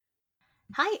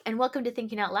Hi, and welcome to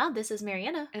Thinking Out Loud. This is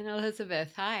Mariana. And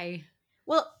Elizabeth, hi.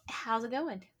 Well, how's it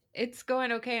going? It's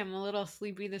going okay. I'm a little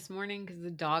sleepy this morning because the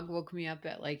dog woke me up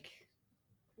at like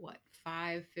what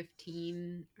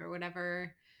 5:15 or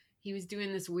whatever. He was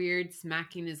doing this weird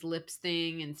smacking his lips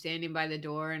thing and standing by the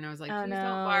door, and I was like, Oh "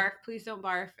 no. please don't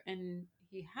barf," and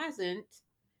he hasn't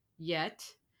yet.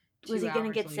 Was Two he gonna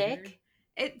hours get later, sick?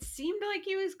 it seemed like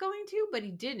he was going to, but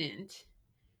he didn't.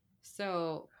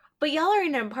 So But y'all are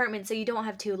in an apartment, so you don't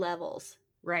have two levels.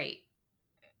 right.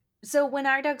 So when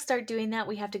our dogs start doing that,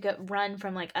 we have to go run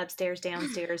from like upstairs,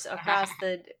 downstairs, across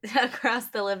the across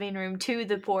the living room to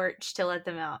the porch to let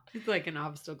them out. It's like an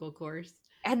obstacle course.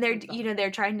 And they're That's all. they're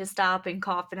trying to stop and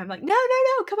cough, and I'm like, no, no,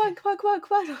 no, come on, come on, come on,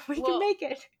 come on, we can Well, make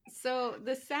it. so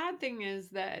the sad thing is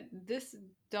that this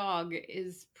dog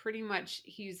is pretty much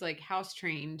he's like house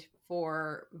trained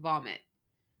for vomit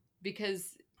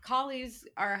because collies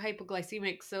are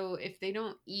hypoglycemic, so if they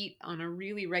don't eat on a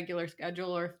really regular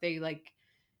schedule or if they like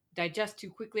digest too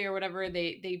quickly or whatever,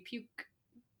 they puke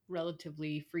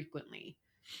relatively frequently.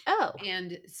 Oh,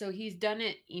 And so he's done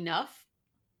it enough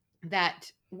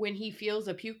that when he feels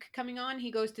a puke coming on, he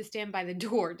goes to stand by the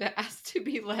door to ask to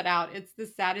be let out. It's the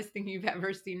saddest thing you've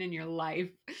ever seen in your life.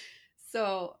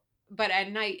 So, but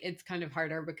at night, it's kind of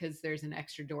harder because there's an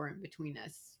extra door in between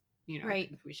us, right,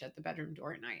 because we shut the bedroom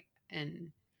door at night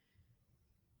and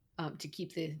to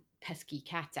keep the pesky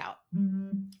cats out.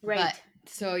 But right.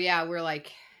 so, yeah, we're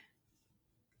like,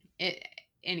 it,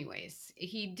 anyways,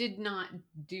 he did not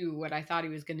do what I thought he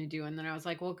was going to do. And then I was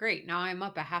like, well, great. Now I'm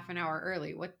up a half an hour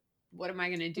early. What am I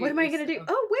going to What am I do? gonna So do?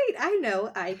 Oh, wait, I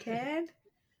know I can.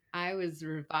 I was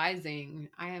revising.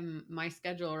 I am my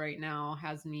schedule right now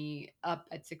has me up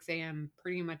at 6 a.m.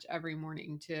 pretty much every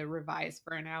morning to revise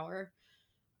for an hour.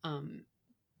 Um,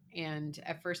 and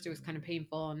at first it was kind of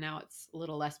painful, and now it's a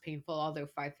little less painful. Although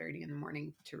 5:30 in the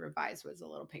morning to revise was a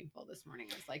little painful this morning.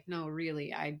 I was like, no,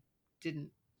 really, I didn't.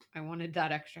 I wanted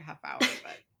that extra half hour,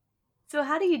 but So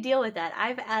how do you deal with that?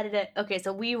 I've added it. Okay,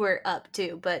 so we were up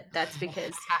too, but that's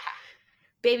because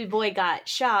baby boy got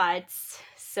shots.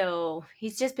 So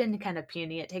he's just been kind of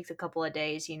puny. It takes a couple of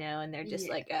days, and they're just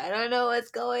yeah. like, I don't know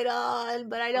what's going on,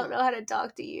 but I don't Oh, know how to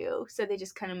talk to you. So they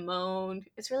just kind of moan.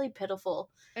 It's really pitiful.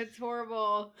 it's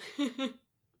horrible.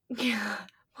 Yeah.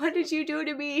 What did you do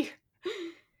to me?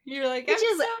 You're like, Which I'm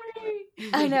is,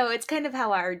 I sorry. know, it's kind of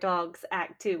how our dogs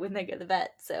act too when they go to the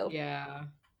vet. So Yeah,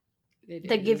 it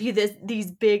they give is. you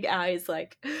these big eyes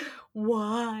like,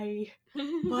 why?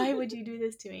 Why would you do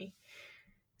this to me?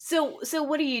 So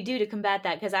what do you do to combat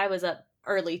that? Because I was up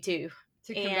early too,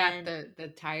 To combat and the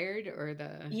tired or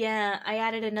the yeah, I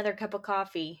added another cup of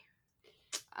coffee.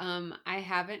 I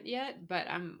haven't yet, but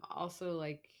I'm also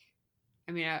like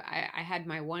I mean I had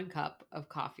my one cup of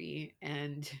coffee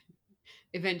and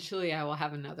eventually I will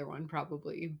have another one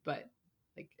probably, but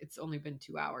like it's only been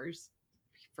 2 hours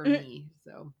for Mm, me.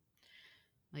 So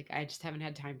like I just haven't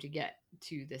had time to get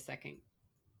to the second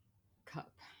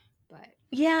cup. But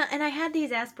yeah, and I had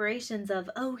these aspirations of,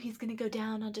 oh, he's gonna go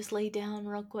down. I'll just lay down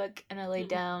real quick, and I laid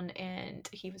down, and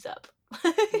he was up.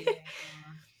 yeah.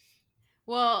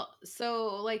 Well,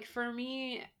 so like for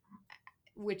me,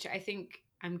 which I think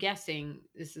I'm guessing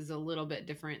this is a little bit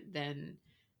different than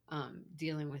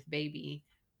dealing with baby.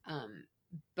 Um,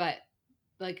 but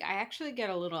like I actually get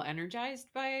a little energized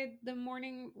by the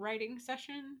morning writing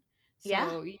session. Yeah.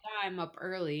 So yeah, I'm up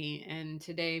early, and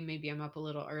today maybe I'm up a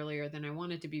little earlier than I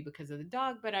wanted to be because of the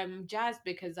dog, but I'm jazzed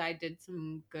because I did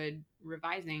some good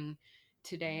revising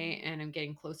today and I'm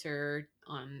getting closer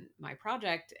on my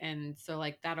project, and so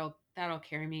like that'll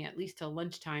carry me at least till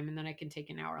lunchtime, and then I can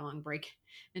take an hour long break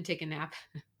and take a nap.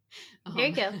 There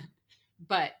you um go.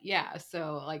 but yeah,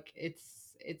 so like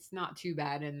it's not too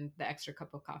bad, and the extra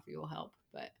cup of coffee will help,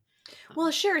 but Well,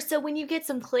 um sure. So when you get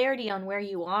some clarity on where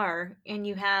you are and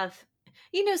you have,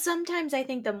 sometimes I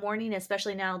think the morning,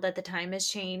 especially now that the time has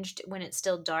changed when it's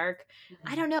still dark,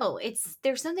 I mhm. don't know.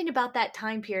 There's something about that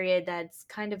time period that's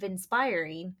kind of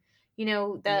inspiring.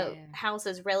 The Yeah. house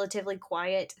is relatively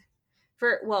quiet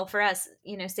for us,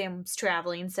 Sam's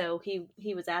traveling, so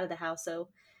he was out of the house. So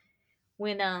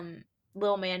when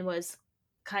little man was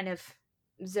kind of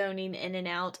zoning in and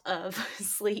out of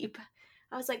sleep,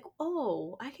 I was like,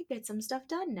 oh, I could get some stuff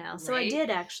done now. So I Right. did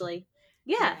actually.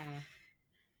 Yeah. Yeah.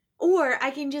 Or I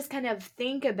can just kind of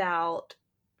think about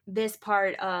this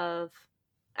part of,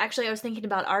 actually, I was thinking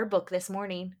about our book this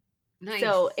morning.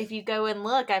 So Nice. if you go and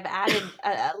look, I've added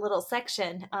a little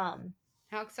section.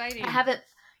 How I exciting. haven't,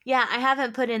 yeah, I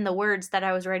haven't put in the words that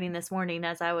I was writing this morning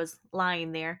as I was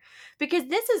lying there. Because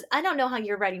I don't know how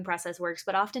your writing process works,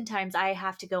 but oftentimes I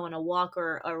have to go on a walk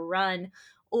or a run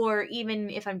or even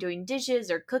if I'm doing dishes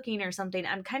or cooking or something,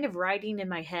 I'm kind of writing in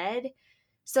my head.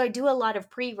 So I do a lot of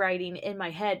pre-writing in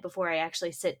my head before I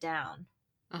actually sit down.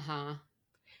 Uh-huh.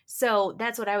 So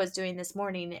that's what I was doing this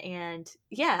morning. And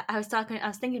yeah, I was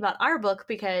thinking about our book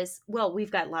because, well,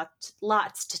 we've got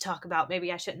lots to talk about.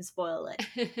 Maybe I shouldn't spoil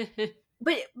it.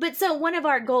 But so one of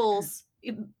our goals,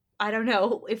 I don't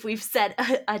know if we've set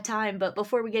a time, but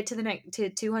before we get to the next to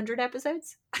 200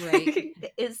 episodes, Right.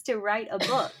 is to write a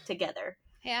book together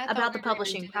Hey, I thought about we the were going to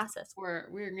publishing do this process. before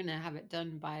we were going to have it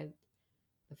done by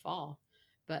the fall,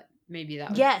 but maybe that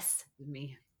was Yes.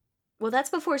 me. Well,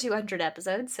 that's before 200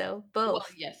 episodes, so Well,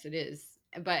 both. yes, it is,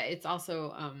 but it's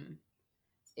also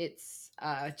it's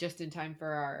just in time for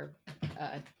our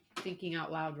uh, thinking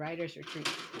out loud writers retreat.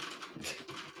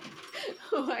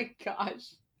 Oh my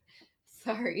gosh,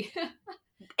 sorry.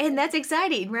 And that's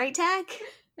exciting, right, Tag?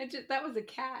 That was a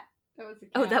cat. That was a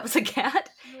Oh, cat. that was a cat?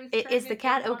 She was trying Is to the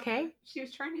cat jump okay? she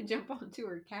was trying to jump onto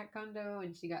her cat condo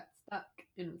and she got stuck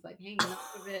and was like hanging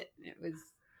off of it. And it was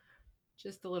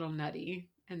just a little nutty.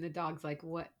 And the dog's like,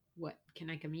 what? Can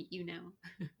I come eat you now?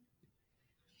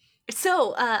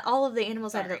 So, all of the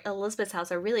animals at Sorry. Elizabeth's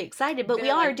house are really excited, but we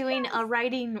They're are like, doing a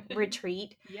writing yes.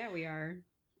 retreat. Yeah, we are.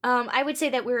 I would say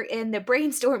that we're in the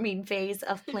brainstorming phase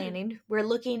of planning. We're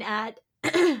looking at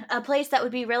a place that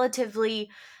would be relatively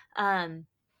um,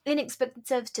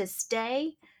 inexpensive to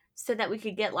stay so that we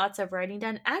could get lots of writing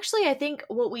done. Actually, I think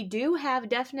what we do have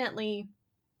definitely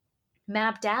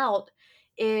mapped out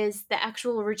is the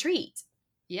actual retreat.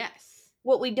 Yes.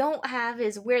 What we don't have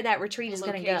is where that retreat The is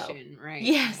going to go. location, right?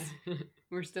 Yes.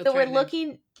 We're still So trying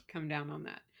to come down on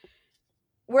that.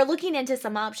 we're looking into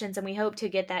some options and we hope to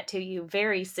get that to you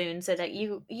very soon so that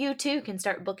you too can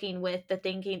start booking with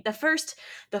the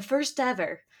first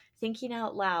ever thinking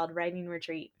out loud writing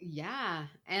retreat. Yeah.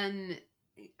 And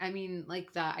I mean,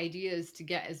 like the idea is to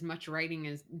get as much writing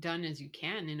as done as you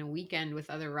can in a weekend with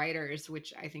other writers,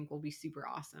 which I think will be super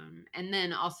awesome. And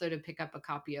then also to pick up a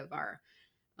copy of our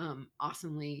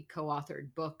awesomely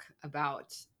co-authored book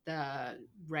about the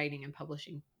writing and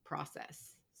publishing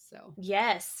process. So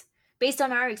Yes, based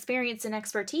on our experience and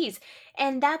expertise.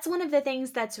 And that's one of the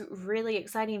things that's really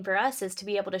exciting for us is to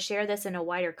be able to share this in a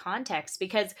wider context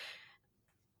because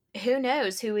who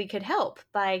knows who we could help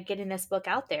by getting this book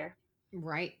out there.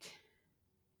 right.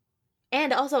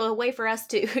 And also a way for us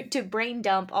to to brain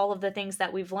dump all of the things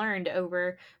that we've learned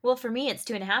over, well, for me it's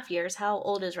 2.5 years. How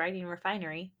old is Writing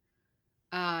Refinery?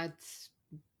 It's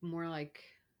more like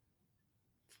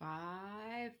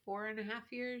 4.5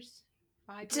 years,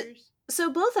 5 years. So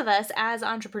both of us as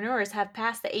entrepreneurs have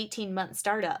passed the 18-month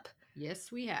startup.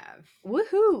 Yes, we have.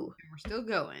 Woohoo. And we're still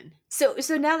going. So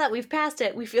now that we've passed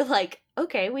it, we feel like,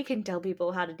 okay, we can tell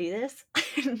people how to do this.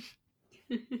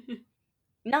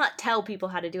 Not tell people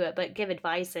how to do it, but give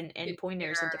advice and Share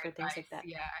pointers and our different things like advice, that.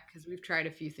 yeah, because we've tried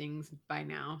a few things by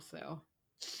now. So,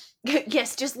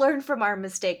 Yes, just learn from our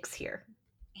mistakes here.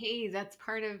 hey, that's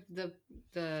part of the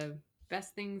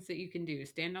best things that you can do.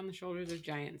 Stand on the shoulders of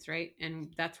giants, right?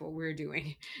 And that's what we're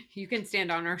doing. You can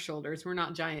stand on our shoulders. We're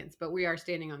not giants, but we are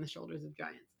standing on the shoulders of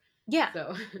giants. Yeah.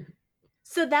 So,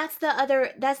 So that's the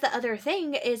other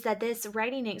thing is that this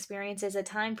writing experience is a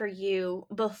time for you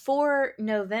before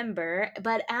November,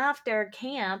 but after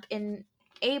camp in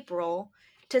April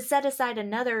to set aside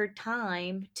another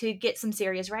time to get some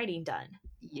serious writing done.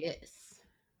 yes.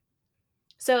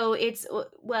 So it's,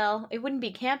 well, it wouldn't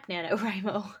be Camp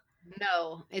NaNoWriMo.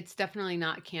 No, it's definitely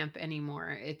not camp anymore.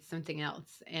 It's something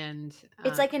else. And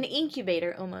It's like an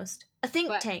incubator almost, a think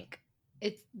but tank.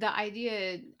 it's the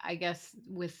idea, I guess,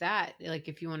 with that, like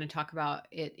if you want to talk about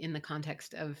it in the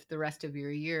context of the rest of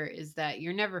your year, is that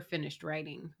you're never finished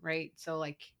writing, right? So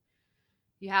like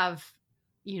you have,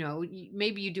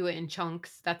 maybe you do it in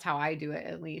chunks. That's how I do it,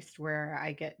 at least, where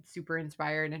I get super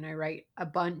inspired and I write a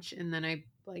bunch and then I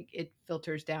like it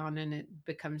filters down and it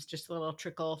becomes just a little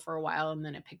trickle for a while and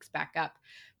then it picks back up.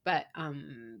 But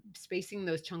spacing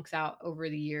those chunks out over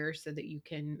the year so that you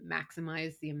can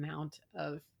maximize the amount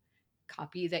of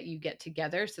copy that you get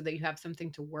together so that you have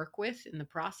something to work with in the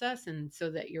process and so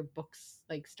that your books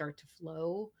like start to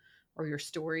flow or your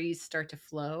stories start to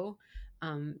flow.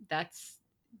 That's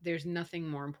There's nothing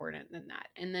more important than that.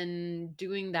 And then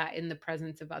doing that in the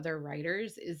presence of other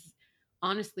writers is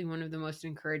honestly one of the most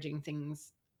encouraging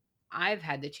things I've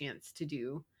had the chance to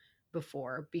do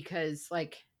before, because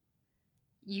like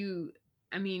you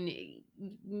I mean,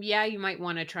 yeah, you might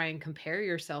want to try and compare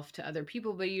yourself to other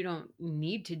people, but you don't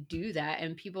need to do that.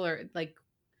 And people are like,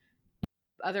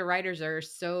 other writers are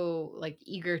so like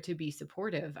eager to be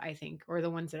supportive, I think, or the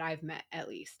ones that I've met at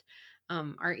least,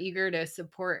 are eager to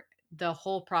support the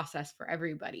whole process for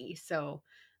everybody. So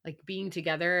like being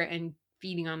together and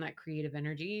feeding on that creative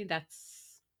energy.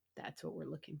 That's what we're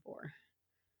looking for.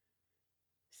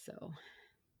 So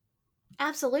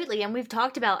Absolutely. And we've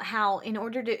talked about how, in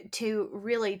order to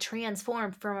really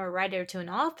transform from a writer to an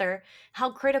author, how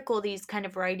critical these kind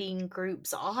of writing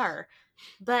groups are.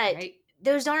 But right.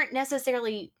 those aren't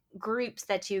necessarily groups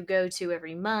that you go to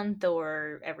every month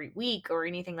or every week or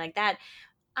anything like that.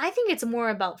 I think it's more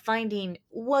about finding,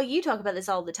 well, you talk about this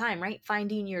all the time, right?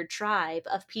 Finding your tribe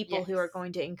of people who are Yes.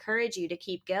 going to encourage you to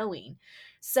keep going.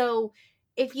 So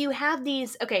if you have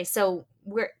these, okay, so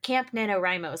we're Camp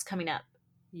NaNoWriMo is coming up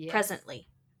Yes. presently,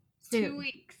 2 soon,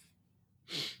 weeks.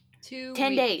 2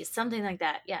 10 weeks. days, something like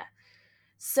that. Yeah.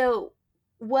 So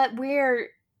what we're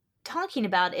talking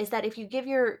about is that if you give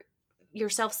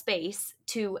yourself space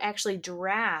to actually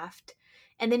draft,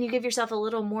 and then you give yourself a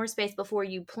little more space before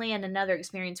you plan another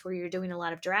experience where you're doing a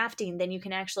lot of drafting, then you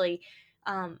can actually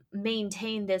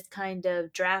maintain this kind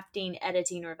of drafting,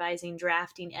 editing, revising,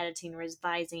 drafting, editing,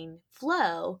 revising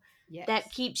flow that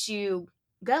Yes. keeps you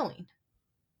going.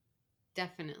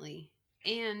 Definitely.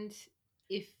 And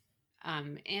if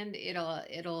and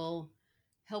it'll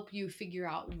help you figure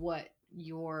out what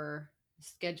your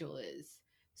schedule is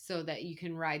so that you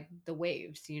can ride the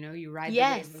waves, you ride the wave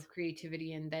Yes. of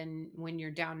creativity, and then when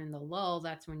you're down in the lull,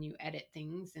 that's when you edit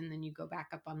things, and then you go back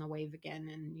up on the wave again,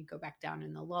 and you go back down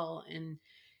in the lull, and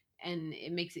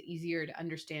it makes it easier to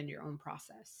understand your own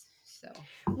process. So,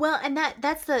 Well, and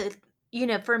that's the,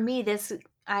 for me, this,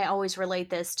 I always relate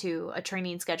this to a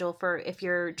training schedule for if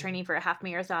you're training for a half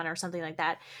marathon or something like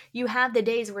that. You have the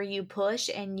days where you push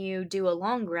and you do a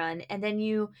long run, and then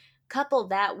you couple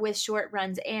that with short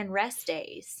runs and rest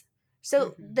days.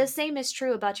 So the mhm. same is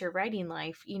true about your writing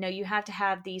life. You have to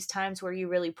have these times where you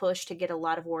really push to get a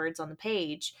lot of words on the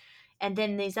page. And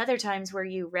then these other times where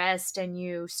you rest and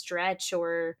you stretch,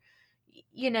 or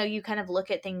you kind of look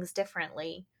at things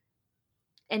differently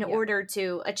in Yep. order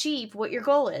to achieve what your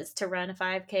goal is, to run a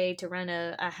 5K, to run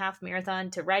a half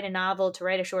marathon, to write a novel, to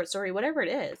write a short story, whatever it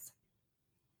is.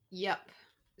 Yep.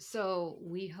 So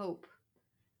we hope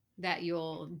that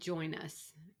you'll join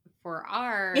us for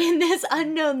our In this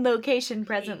unknown location peak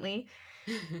presently.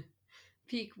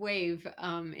 peak wave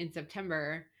in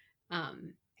September.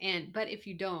 And but if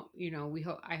you don't,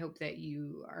 I hope that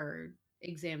you are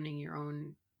examining your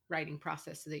own writing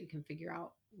process so that you can figure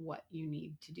out what you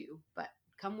need to do. But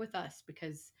come with us,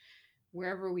 because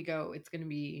wherever we go, it's going to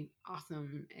be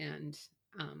awesome, and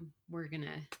we're going to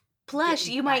get Plus,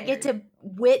 you might get inspired. to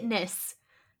witness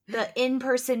the in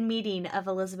person meeting of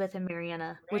Elizabeth and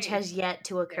Mariana, which Right. has yet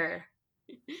to There. occur.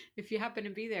 If you happen to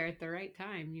be there at the right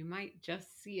time, you might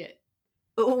just see it.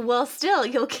 Well, still,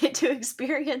 you'll get to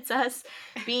experience us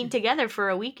being together for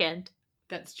a weekend.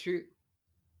 That's true.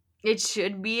 It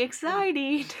should be And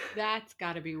exciting. that's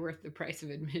got to be worth the price of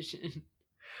admission.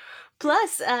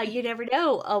 Plus, you never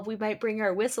know. We might bring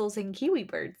our whistles and kiwi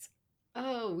birds.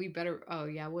 Oh, we better. Oh,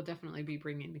 yeah, we'll definitely be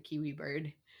bringing the kiwi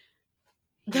bird.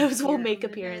 He's Those will here make on the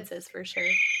desk. appearances for sure.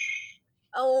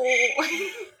 Oh.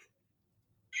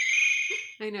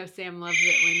 I know Sam loves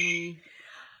it when we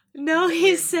No, have he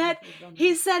weird said voices on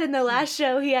he said in the there. last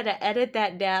show he had to edit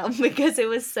that down because it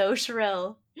was so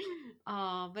shrill.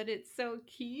 Oh, but it's so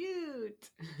cute.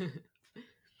 I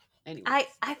Anyways,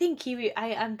 I think kiwi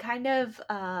I'm kind of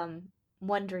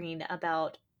wondering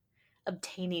about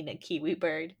obtaining a kiwi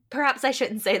bird. Perhaps I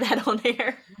shouldn't say that on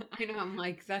air. I know I'm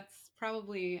like, that's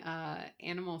probably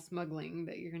animal smuggling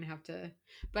that you're gonna have to.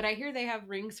 But I hear they have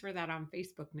rings for that on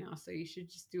Facebook now, so you should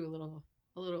just do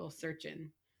a little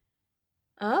searching.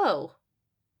 Oh.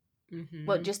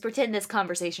 Well, Mm-hmm. just pretend this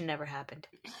conversation never happened.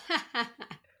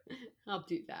 I'll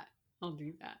do that. I'll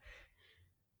do that.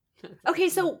 That's Okay,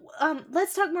 awesome. so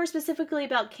let's talk more specifically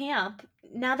about camp.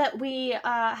 Now that we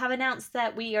have announced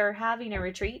that we are having a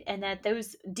retreat and that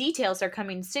those details are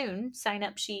coming soon, sign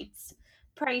up sheets,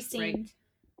 Right. pricing,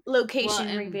 Well, location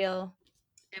and reveal.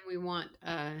 and we want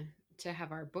to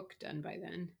have our book done by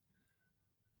then.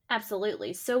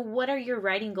 Absolutely. So, what are your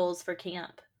writing goals for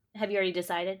camp? Have you already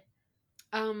decided?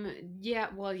 Yeah,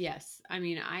 well, yes. I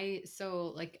mean, I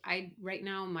right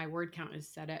now my word count is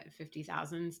set at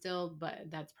 50,000 still, but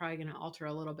that's probably going to alter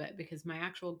a little bit because my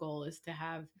actual goal is to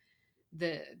have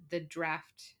the the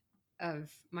draft of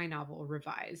my novel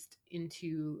revised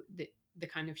into the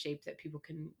kind of shape that people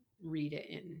can read it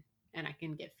in, and I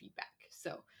can get feedback.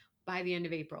 So, by the end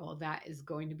of April, that is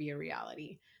going to be a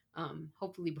reality.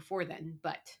 Hopefully before then,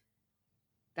 but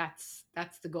that's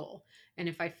the goal. And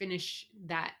if I finish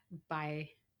that by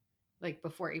like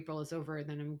before April is over,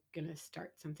 then I'm gonna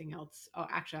start something else. Oh,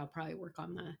 actually, I'll probably work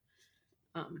on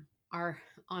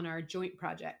our joint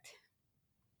project.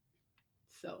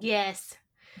 So Yes.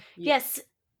 Yes. Yes.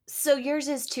 So yours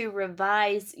is to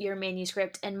revise your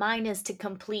manuscript, and mine is to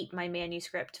complete my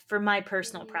manuscript for my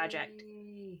personal project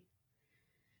Yay.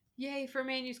 Yay for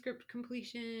manuscript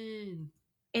completion.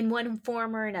 in one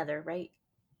form or another, right?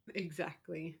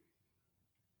 Exactly.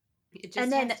 It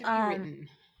And just then, has to be written.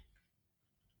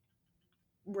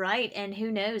 right, and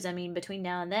who knows? I mean, between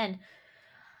now and then,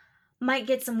 might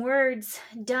get some words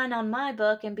done on my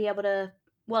book and be able to.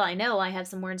 Well, I know I have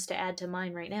some words to add to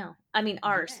mine right now. I mean, Yeah.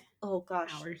 ours. Oh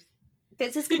gosh, Ours.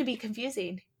 this is going to be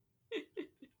confusing.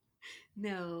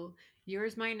 No.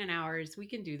 Yours, mine, and ours. We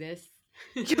can do this.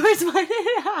 Yours, mine,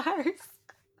 and ours.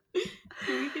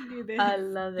 We can do I this.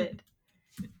 love it.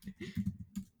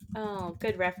 Oh,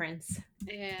 good reference.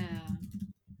 Yeah.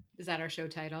 Is that our show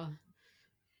title?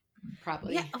 Yeah,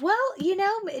 Probably. well,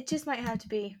 it just might have to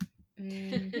be.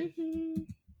 Mhm.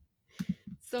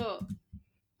 So,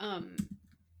 um,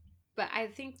 but I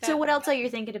think So, that what else are you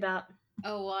thinking about?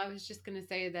 oh, well, I was just going to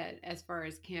say that as far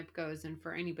as camp goes, and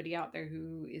for anybody out there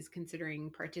who is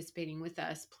considering participating with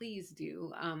us, please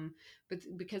do. But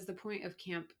because the point of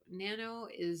Camp Nano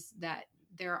is that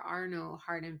there are no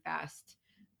hard and fast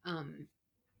um,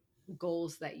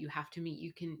 goals that you have to meet.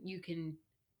 You can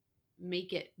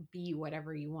make it be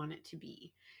whatever you want it to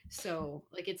be. So,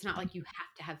 like, it's not like you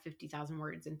have to have 50,000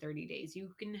 words in 30 days.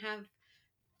 You can have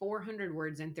 400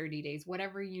 words in 30 days,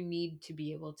 whatever you need to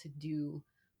be able to do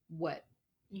what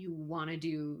you want to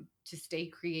do, to stay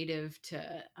creative,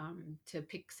 to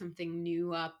pick something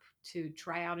new up, to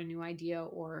try out a new idea,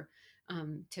 or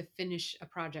to finish a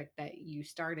project that you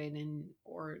started, and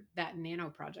or that nano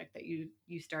project that you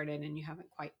started and you haven't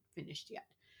quite finished yet.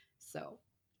 So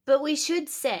But we should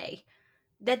say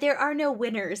that there are no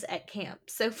winners at camp.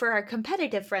 So, for our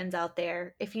competitive friends out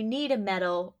there, if you need a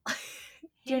medal,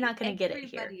 you're hey, not going to get it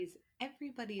here.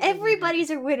 everybody's a winner. Everybody's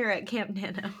a winner at Camp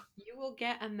Nano. You will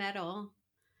get a medal.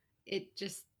 It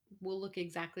just will look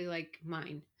exactly like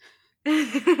mine.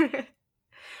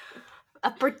 A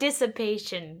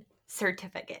participation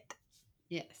certificate.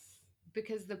 Yes.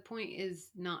 Because the point is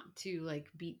not to like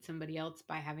beat somebody else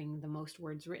by having the most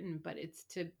words written, but it's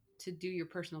to do your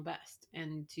personal best,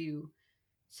 and to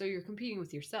so you're competing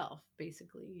with yourself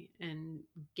basically, and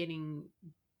getting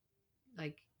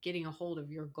getting a hold of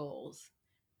your goals,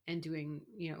 and doing,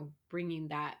 bringing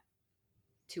that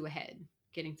to a head,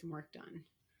 getting some work done.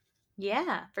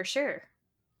 Yeah, for sure.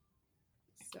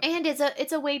 So, And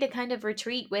it's a way to kind of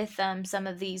retreat with some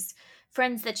of these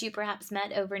friends that you perhaps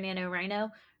met over NaNoWriMo,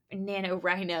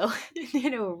 NaNoWriMo, hey, wait,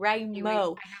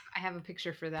 NaNoWriMo. I have a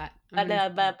picture for that. I'm gonna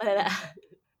Ba-da-ba-ba-da.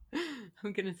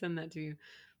 I'm gonna send that to you.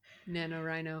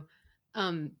 NaNoWriMo.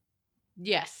 Um,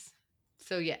 yes.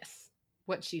 So yes,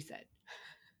 what she said.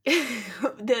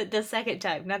 The second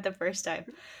time, not the first time.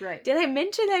 Right. Did I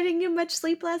mention I didn't get much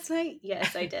sleep last night?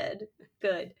 Yes, I did.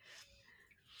 Good.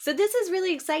 So this is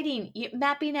really exciting.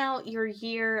 Mapping out your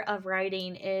year of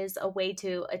writing is a way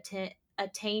to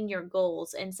attain your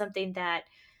goals, and something that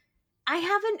I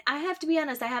have to be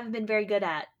honest, I haven't been very good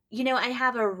at. I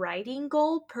have a writing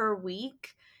goal per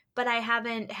week, but I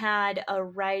haven't had a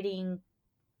writing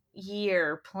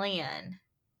year plan.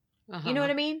 You know what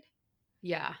Uh-huh. I mean?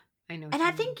 Yeah, I know And what I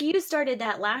you mean. think you started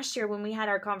that last year when we had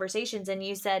our conversations, and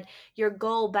you said your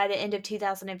goal by the end of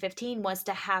 2015 was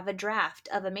to have a draft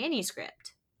of a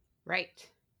manuscript. Right.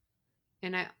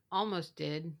 And I almost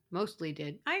did, mostly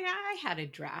did. I had a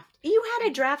draft. You had I a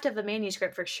just draft of a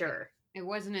manuscript for it, sure. it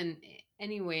wasn't in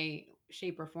any way,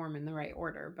 shape, or form in the right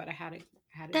order, but I had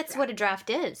a That's what draft.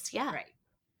 a draft is. Yeah. Right.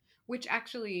 Which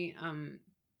actually,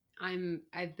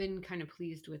 I've been kind of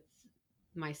pleased with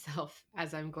myself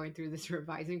as I'm going through this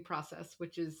revising process,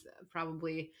 which is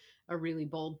probably a really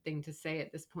bold thing to say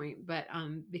at this point, but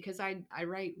because I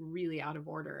write really out of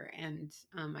order, and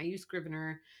I use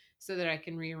Scrivener so that I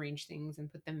can rearrange things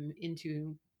and put them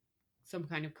into some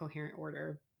kind of coherent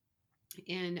order.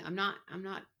 And I'm not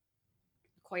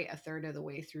quite a third of the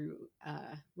way through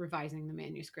revising the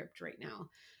manuscript right now,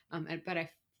 but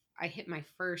I hit my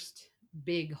first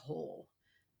big hole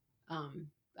um,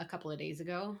 a couple of days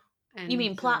ago. You And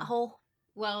mean plot so, hole?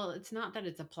 well, it's not that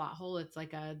it's a plot hole. It's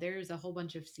like there's a whole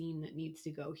bunch of scene that needs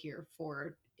to go here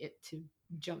for it to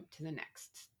jump to the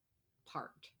next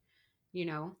part, you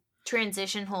know?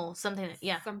 Transition hole. Something.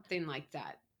 Yeah. Something like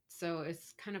that. So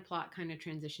it's kind of plot, kind of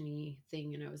transitiony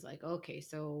thing. And I was like, okay,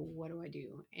 so what do I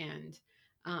do? And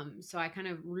so I kind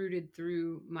of rooted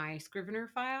through my Scrivener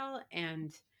file,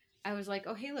 and I was like,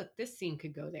 oh, hey, look, this scene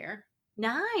could go there.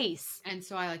 Nice. And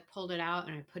so I like pulled it out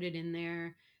and I put it in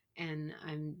there, and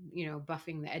I'm,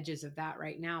 buffing the edges of that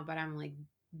right now, but I'm like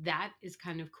that is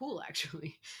kind of cool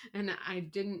actually. And I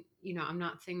didn't, I'm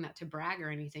not saying that to brag or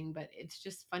anything, but it's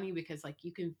just funny because like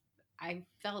I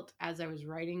felt as I was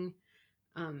writing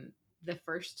um the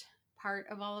first part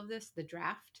of all of this, the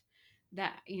draft,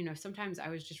 that sometimes I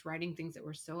was just writing things that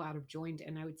were so out of joint,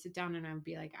 and I would sit down and I would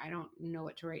be like, I don't know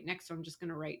what to write next, so I'm just going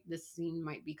to write, this scene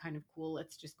might be kind of cool,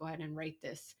 let's just go ahead and write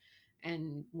this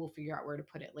and we'll figure out where to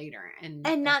put it later. And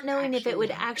And that's not knowing if it actually would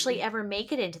happened. actually ever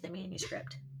make it into the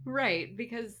manuscript. Right,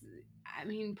 because I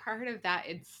mean, part of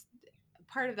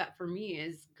that for me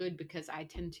is good because I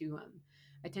tend to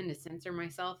censor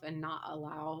myself and not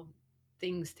allow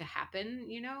things to happen,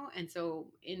 and so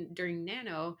in during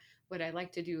Nano, what I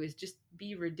like to do is just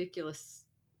be ridiculous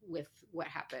with what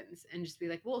happens and just be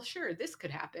like, well, sure, this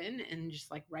could happen, and just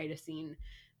like write a scene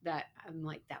that I'm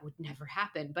like, that would never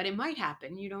happen, but it might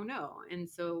happen, you don't know. And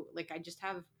so like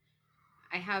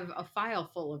I have a file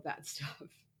full of that stuff.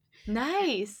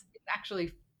 Nice. It's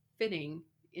actually fitting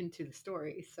into the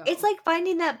story. It's So like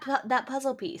finding that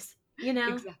puzzle piece,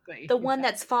 exactly, the one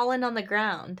that's exactly. fallen on the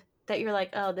ground that you're like,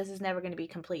 oh, this is never going to be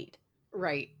complete.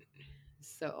 Right.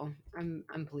 So I'm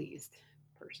pleased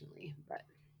personally. But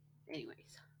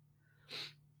anyways.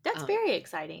 That's Um very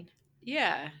exciting.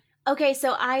 yeah. Okay,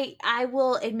 so I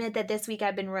will admit that this week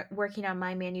I've been working on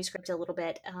my manuscript a little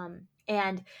bit,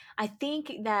 and I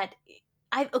think that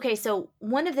okay. So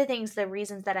one of the things, the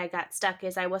reasons that I got stuck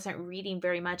is I wasn't reading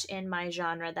very much in my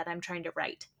genre that I'm trying to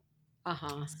write.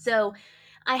 Uh-huh. So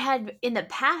I had in the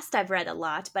past I've read a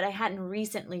lot, but I hadn't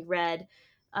recently read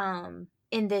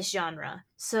in this genre.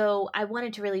 So I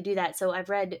wanted to really do that. So I've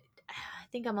read, I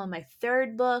think I'm on my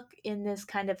third book in this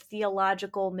kind of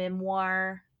theological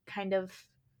memoir kind of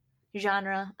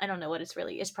genre. I don't know what it's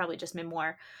probably just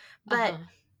memoir. But Uh-huh.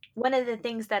 one of the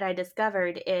things that I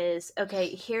discovered is,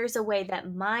 okay, here's a way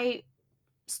that my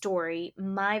story,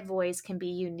 my voice can be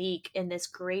unique in this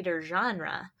greater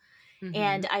genre.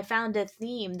 And Mhm. I found a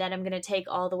theme that I'm going to take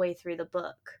all the way through the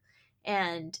book.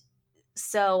 And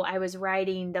so I was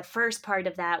writing the first part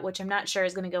of that, which I'm not sure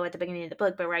is going to go at the beginning of the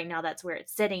book, but right now that's where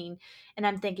it's sitting. And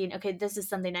I'm thinking, okay, this is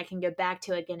something I can go back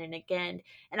to again and again.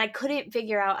 And I couldn't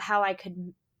figure out how I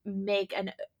could make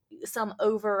some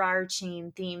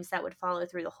overarching themes that would follow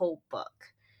through the whole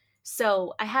book.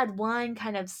 So I had one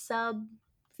kind of sub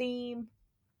theme.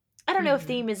 I don't know if Mhm.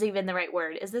 theme is even the right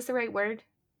word. Is this the right word?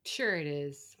 Sure it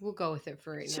is. We'll go with it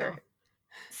for right Sure. now.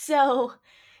 So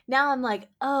now I'm like,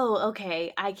 oh,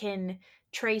 okay, I can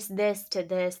trace this to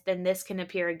this, then this can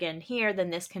appear again here, then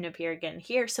this can appear again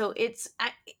here. So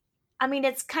I mean,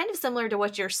 it's kind of similar to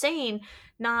what you're saying,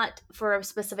 not for a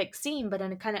specific scene, but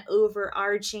in a kind of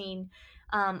overarching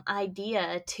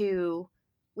idea to,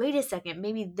 wait a second,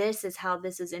 maybe this is how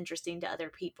this is interesting to other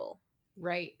people,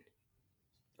 Right.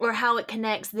 or how it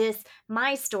connects this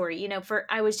my story. For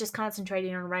I was just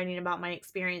concentrating on writing about my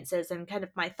experiences and kind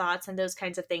of my thoughts and those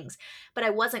kinds of things, but I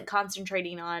wasn't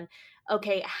concentrating on,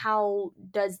 okay, how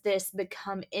does this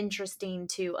become interesting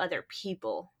to other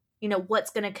people,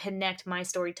 what's going to connect my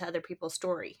story to other people's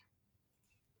story.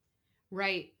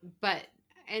 Right. But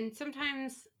and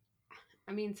sometimes,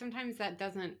 I mean, sometimes that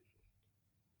doesn't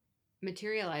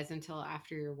materialize until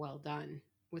after you're well done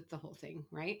with the whole thing,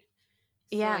 right?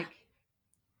 So Yeah. like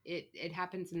it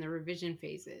happens in the revision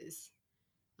phases.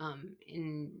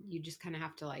 And you just kind of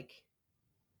have to like,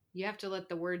 you have to let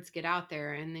the words get out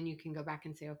there, and then you can go back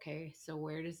and say, okay, so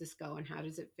where does this go and how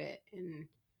does it fit, and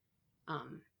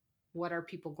um what are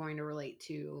people going to relate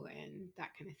to, and that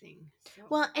kind of thing. So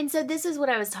Well, and so this is what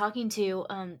I was talking to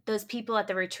those people at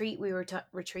the retreat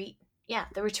retreat. Yeah,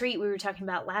 the retreat we were talking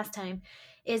about last time,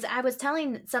 is I was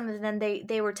telling some of them,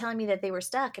 they were telling me that they were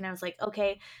stuck, and I was like,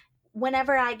 okay,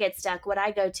 whenever I get stuck, what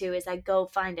I go to is I go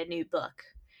find a new book.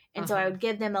 And so I uh-huh. would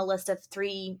give them a list of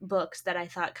 3 books that I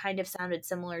thought kind of sounded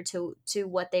similar to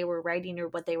what they were writing or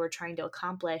what they were trying to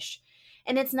accomplish.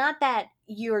 And it's not that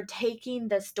you're taking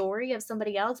the story of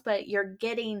somebody else, but you're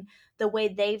getting the way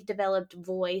they've developed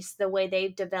voice, the way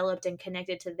they've developed and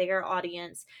connected to their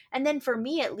audience. And then for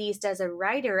me, at least as a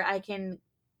writer, I can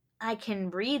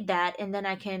read that and then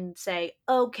I can say,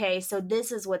 okay, so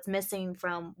this is what's missing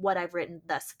from what I've written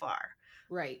thus far.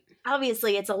 Right.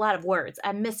 Obviously, it's a lot of words.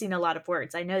 I'm missing a lot of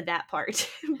words. I know that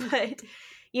part. But,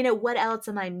 what else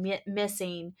am I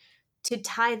missing to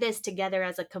tie this together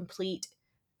as a complete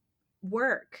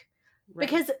work? Right.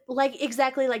 Because, like,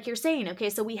 exactly like you're saying, okay,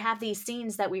 so we have these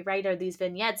scenes that we write, or these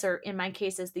vignettes, or in my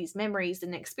cases, these memories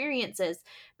and experiences.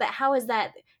 But how is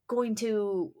that going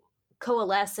to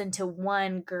coalesce into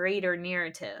one greater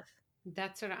narrative?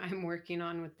 That's what I'm working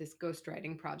on with this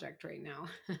ghostwriting project right now.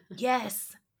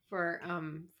 Yes.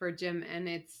 For Jim, and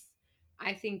it's,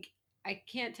 I think I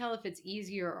can't tell if it's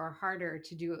easier or harder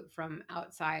to do it from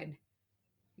outside.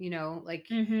 Like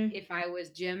Mm-hmm. if I was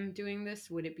Jim doing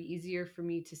this, would it be easier for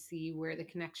me to see where the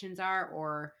connections are,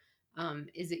 or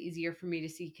is it easier for me to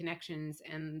see connections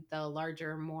and the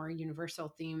larger, more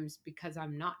universal themes because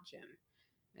I'm not Jim?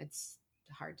 It's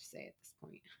hard to say at this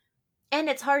point. And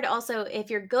it's hard also if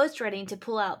you're ghostwriting to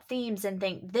pull out themes and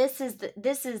think this is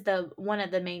the one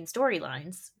of the main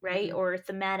storylines, right? Mm-hmm. Or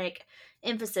thematic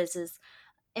emphases.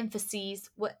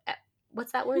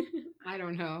 What's that word? I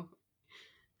don't know.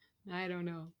 I don't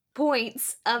know.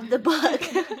 Points of the book.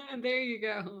 There you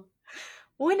go.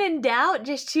 When in doubt,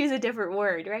 just choose a different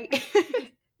word, right?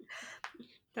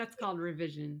 That's called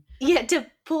revision. Yeah, to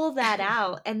pull that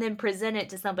out and then present it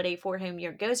to somebody for whom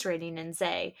you're ghostwriting and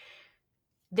say,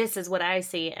 this is what I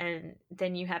see. And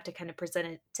then you have to kind of present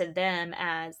it to them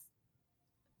as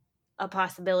a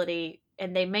possibility.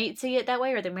 And they might see it that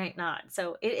way or they might not.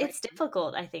 So Right. it's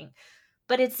difficult, I think.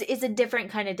 But it's a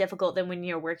different kind of difficult than when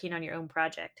you're working on your own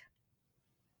project.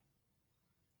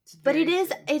 It's But very true.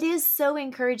 it is so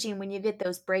encouraging when you get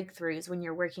those breakthroughs when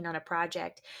you're working on a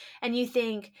project and you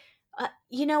think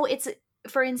it's,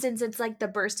 for instance, it's like the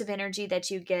burst of energy that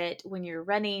you get when you're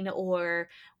running, or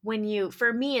when you,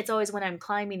 for me it's always when I'm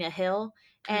climbing a hill.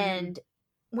 Mm-hmm. And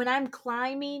when I'm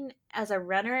climbing as a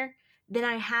runner, then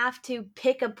I have to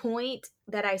pick a point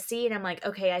that I see and I'm like,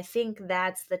 okay, I think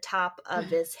that's the top of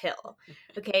this hill.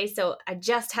 Okay, so I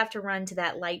just have to run to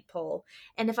that light pole.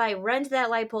 And if I run to that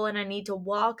light pole and I need to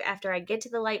walk after I get to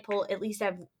the light pole, at least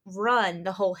I've run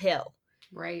the whole hill.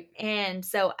 Right. And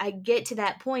so I get to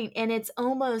that point and it's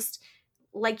almost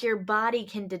like your body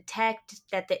can detect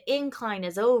that the incline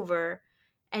is over,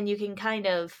 and you can kind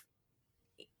of,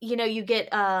 you get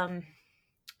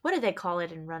what do they call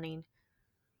it in running?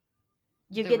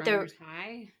 You The get the, runner's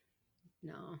high?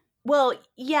 No. well,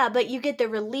 yeah, but you get the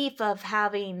relief of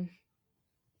having,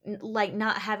 like,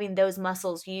 not having those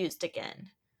muscles used again.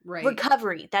 Right.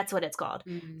 Recovery, that's what it's called.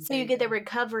 So There you you get the go.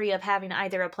 recovery of having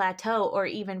either a plateau or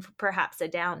even perhaps a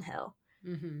downhill.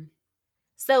 Mm-hmm.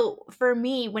 So for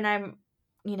me, when I'm,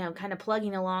 kind of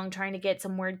plugging along, trying to get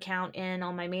some word count in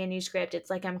on my manuscript, it's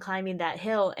like I'm climbing that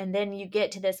hill. And then you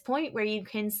get to this point where you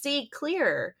can see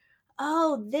clearer.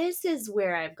 Oh, this is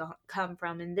where I've come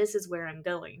from, and this is where I'm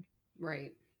going.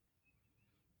 Right.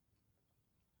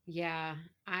 Yeah.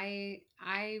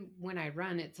 I when I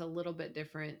run, it's a little bit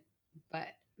different, but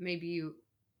maybe you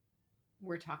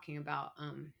were talking about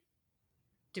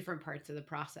different parts of the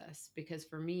process, because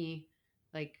for me,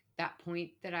 like that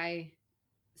point that I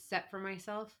set for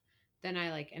myself, then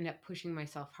I like end up pushing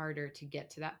myself harder to get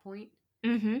to that point.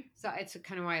 Mm-hmm. So it's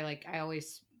kind of why like I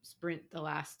always sprint the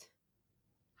last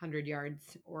 100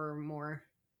 yards or more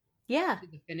Yeah. to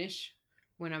the finish,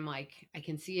 when I'm like, I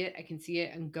can see it,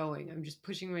 I'm going, I'm just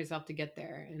pushing myself to get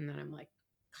there, and then I'm like,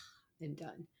 and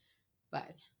done.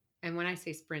 But and when I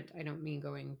say sprint, I don't mean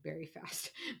going very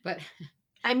fast, but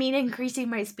I mean, increasing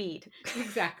my speed.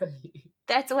 exactly.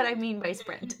 That's what I mean by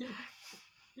sprint.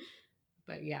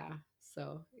 But yeah,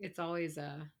 so it's always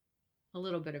a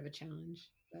little bit of a challenge.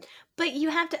 But But you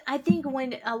have to, I think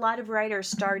when a lot of writers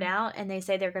start out and they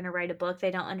say they're going to write a book,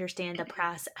 they don't understand the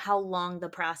process, how long the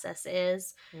process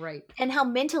is, right. and how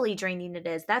mentally draining it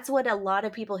is. That's what a lot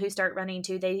of people who start running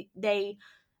to,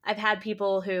 I've had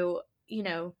people who,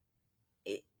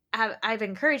 I've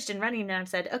encouraged in running, and I've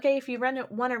said, okay, if you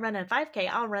want to run a 5K,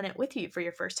 I'll run it with you for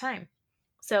your first time.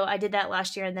 So I did that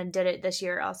last year and then did it this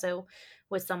year also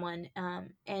with someone,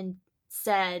 and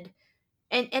said,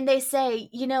 and they say,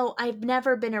 I've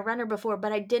never been a runner before,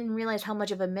 but I didn't realize how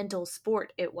much of a mental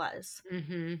sport it was.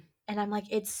 Mm-hmm. And I'm like,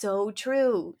 it's so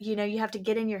true. You have to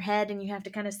get in your head and you have to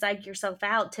kind of psych yourself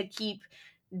out to keep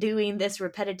doing this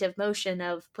repetitive motion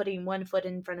of putting one foot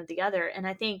in front of the other. And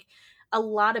I think a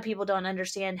lot of people don't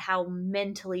understand how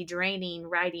mentally draining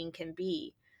writing can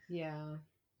be, Yeah,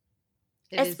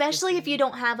 it is especially if you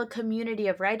different. don't have a community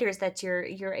of writers that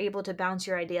you're able to bounce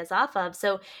your ideas off of.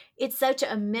 So it's such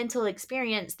a mental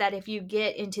experience that if you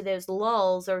get into those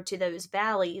lulls or to those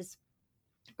valleys,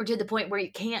 or to the point where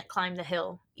you can't climb the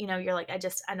hill, you're like,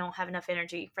 I don't have enough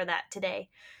energy for that today.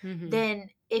 Mm-hmm. Then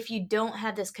if you don't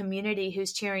have this community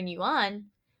who's cheering you on,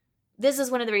 this is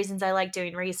one of the reasons I like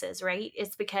doing races, right?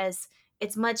 It's because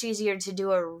it's much easier to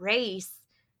do a race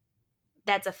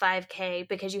that's a 5K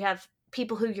because you have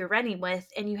people who you're running with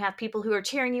and you have people who are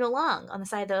cheering you along on the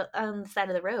side of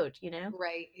the road,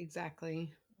 Right,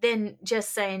 exactly. than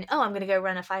just saying, "Oh, I'm going to go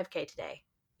run a 5K today."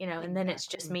 And then it's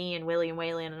just Exactly. me and Willie and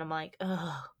Waylon and I'm like,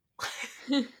 "Oh."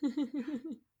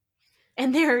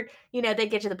 And they're, they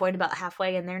get to the point about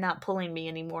halfway and they're not pulling me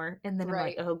anymore. And then I'm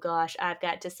like, Right. "Oh gosh, I've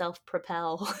got to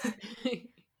self-propel."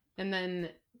 And then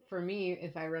for me,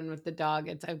 if I run with the dog,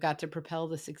 I've got to propel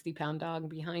the 60-pound dog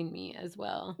behind me as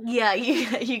well. Yeah,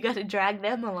 you got to drag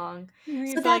them along. So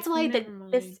He's that's like, why never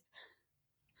mind.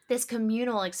 this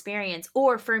communal experience,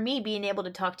 or for me being able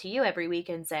to talk to you every week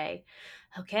and say,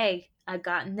 okay, I've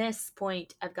gotten this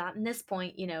point,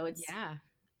 Yeah.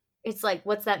 it's like,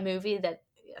 what's that movie that,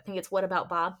 I think it's What About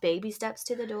Bob? Baby steps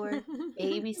to the door,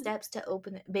 baby steps to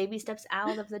open it, baby steps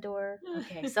out of the door.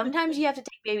 Okay, sometimes you have to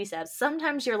take baby steps.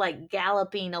 Sometimes you're like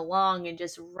galloping along and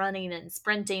just running and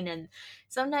sprinting, and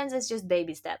sometimes it's just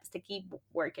baby steps to keep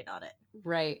working on it.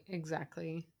 Right,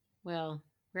 exactly. Well,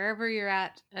 wherever you're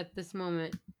at this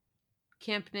moment,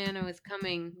 Camp Nano is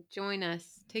coming. Join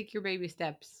us. Take your baby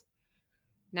steps.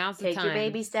 Now's the Take your time.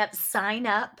 baby steps, sign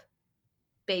up.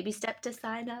 Baby step to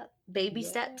sign up, baby Yeah.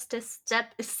 steps to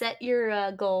set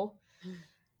your goal,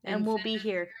 and we'll be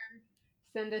here.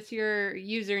 Send us your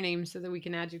username so that we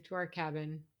can add you to our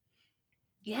cabin.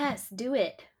 Yes, do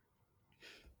it.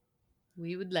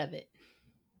 We would love it.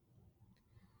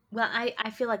 Well, I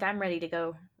feel like I'm ready to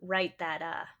go write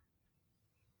that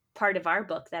part of our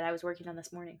book that I was working on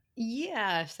this morning.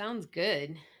 Yeah, sounds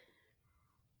good.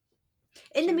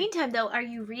 In the meantime, though, are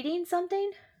you reading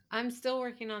something? I'm still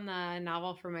working on the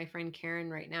novel for my friend Karen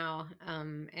right now.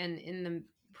 And in the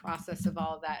process of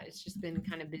all of that, it's just been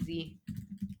kind of busy.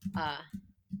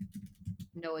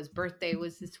 Noah's birthday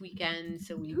was this weekend,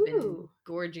 so we've been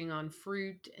gorging on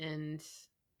fruit and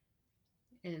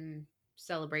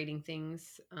celebrating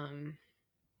things.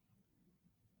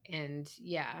 And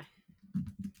yeah.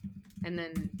 And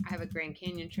then I have a Grand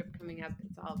Canyon trip coming up.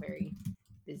 It's all very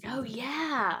busy. Oh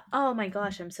yeah. Oh my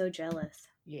gosh, I'm so jealous.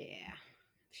 Yeah.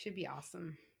 Should be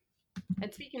awesome.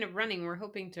 And speaking of running, we're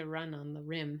hoping to run on the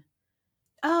rim.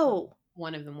 Oh,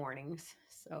 one of the mornings.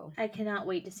 So I cannot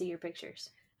wait to see your pictures.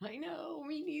 I know,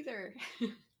 me neither.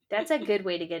 That's a good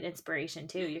way to get inspiration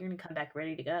too. You're going to come back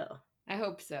ready to go. I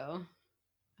hope so.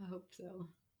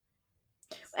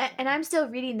 And I'm still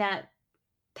reading that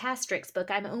Pastrix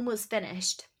book. I'm almost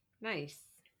finished. Nice.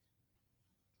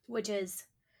 Which is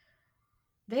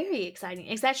very exciting.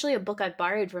 It's actually a book I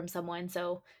borrowed from someone,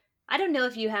 so I don't know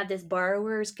if you have this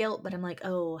borrower's guilt, but I'm like,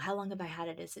 oh, how long have I had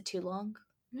it? Is it too long?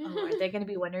 Oh, are they going to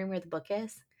be wondering where the book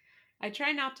is? I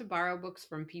try not to borrow books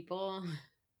from people.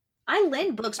 I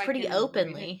lend books pretty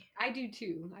openly. I do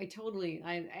too.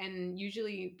 And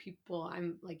usually people,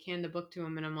 I'm like, hand the book to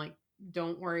them and I'm like,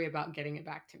 don't worry about getting it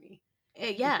back to me.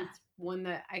 Yeah. If it's one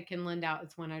that I can lend out,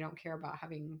 it's one I don't care about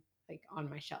having like on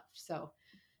my shelf. So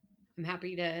I'm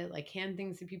happy to like hand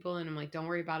things to people and I'm like, don't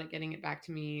worry about it getting it back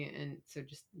to me. And so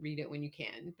just read it when you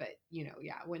can. But yeah,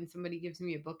 when somebody gives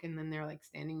me a book and then they're like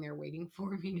standing there waiting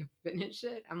for me to finish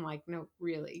it, I'm like, no,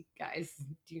 really, guys,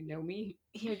 do you know me?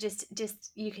 You're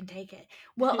just you can take it.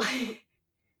 Well,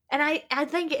 and I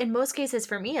think in most cases,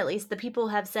 for me at least, the people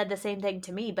have said the same thing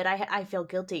to me, but I feel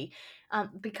guilty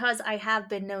because I have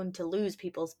been known to lose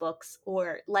people's books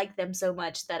or like them so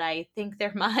much that I think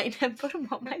they're mine and put them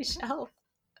on my shelf.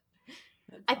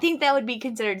 I think that would be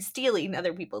considered stealing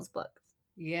other people's books.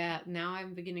 Yeah, now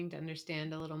I'm beginning to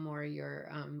understand a little more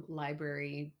your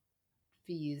library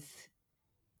fees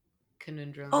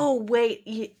conundrum. Oh,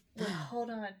 wait. Hold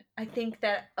on. I think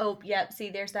that, yep, see,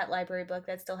 there's that library book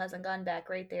that still hasn't gone back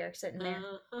right there, sitting there.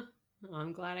 Well,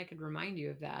 I'm glad I could remind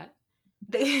you of that.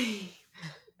 I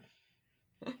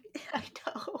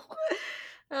know.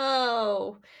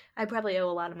 Oh, I probably owe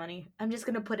a lot of money. I'm just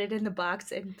going to put it in the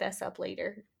box and fess up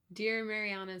later. Dear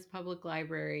Mariana's Public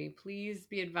Library, please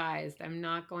be advised, I'm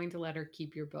not going to let her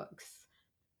keep your books.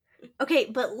 Okay,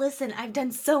 but listen, I've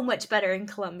done so much better in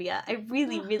Columbia. I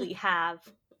really, really have.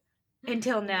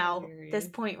 Until now, this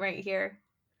point right here.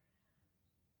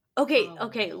 Okay,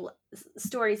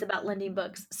 stories about lending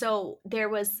books. So there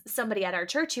was somebody at our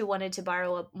church who wanted to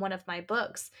borrow one of my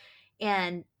books,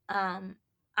 and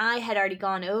I had already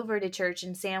gone over to church,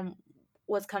 and Sam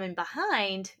was coming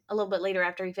behind a little bit later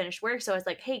after he finished work. So I was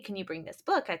like, "Hey, can you bring this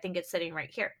book? I think it's sitting right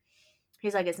here."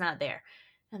 He's like, "It's not there."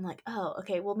 I'm like, "Oh,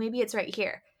 okay. Well, maybe it's right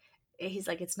here." He's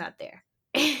like, "It's not there."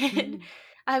 And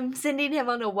I'm sending him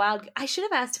on a wild. I should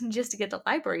have asked him just to get the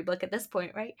library book at this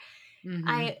point, right? Mm-hmm.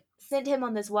 I sent him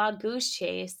on this wild goose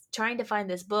chase trying to find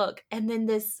this book, and then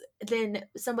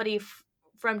somebody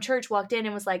from church walked in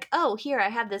and was like, "Oh, here, I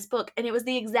have this book," and it was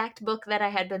the exact book that I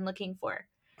had been looking for.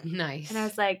 Nice. And I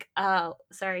was like, "Oh,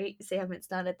 sorry, Sam,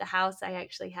 it's not at the house. I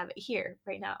actually have it here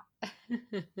right now."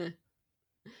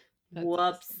 Whoops.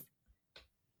 Awesome.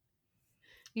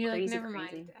 You're crazy, like, never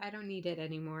mind. I don't need it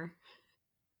anymore.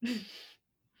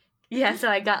 Yeah, so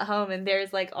I got home and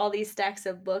there's like all these stacks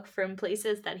of book from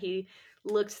places that he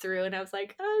looked through, and I was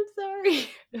like, "I'm sorry."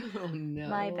 Oh no.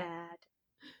 My bad.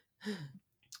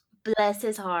 Bless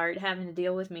his heart having to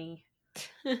deal with me.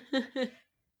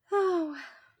 Oh.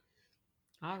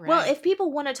 All Well, right. if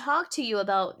people want to talk to you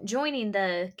about joining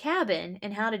the cabin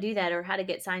and how to do that, or how to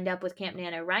get signed up with Camp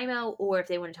NaNoWriMo, or if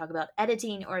they want to talk about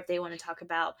editing, or if they want to talk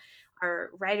about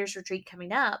our writers retreat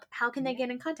coming up, how can they Yeah.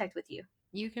 get in contact with you?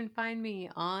 You can find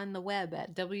me on the web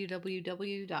at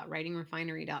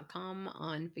www.writingrefinery.com,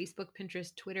 on Facebook,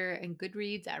 Pinterest, Twitter, and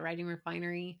Goodreads at Writing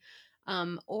Refinery.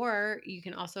 Or you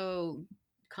can also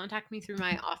contact me through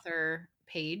my author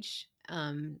page.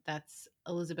 That's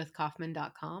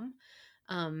elizabethkaufman.com.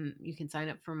 You can sign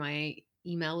up for my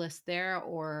email list there,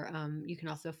 or you can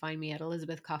also find me at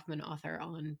Elizabeth Kaufman Author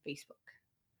on Facebook.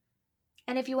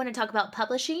 And if you want to talk about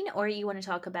publishing, or you want to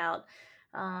talk about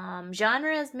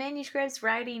genres, manuscripts,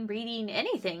 writing, reading,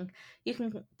 anything, you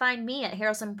can find me at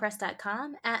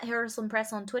harrelsonpress.com, at Harrelson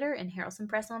Press on Twitter, and Harrelson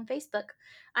Press on Facebook.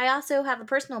 I also have a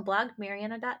personal blog,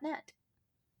 mariana.net.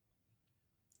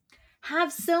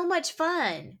 Have so much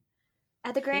fun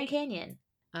at the Grand Thanks. Canyon.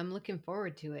 I'm looking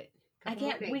forward to it. Good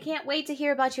We morning. can't wait to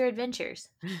hear about your adventures.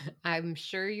 I'm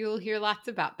sure you'll hear lots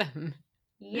about them.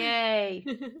 Yay.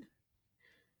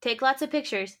 Take lots of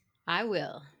pictures. I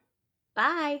will.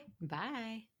 Bye.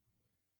 Bye.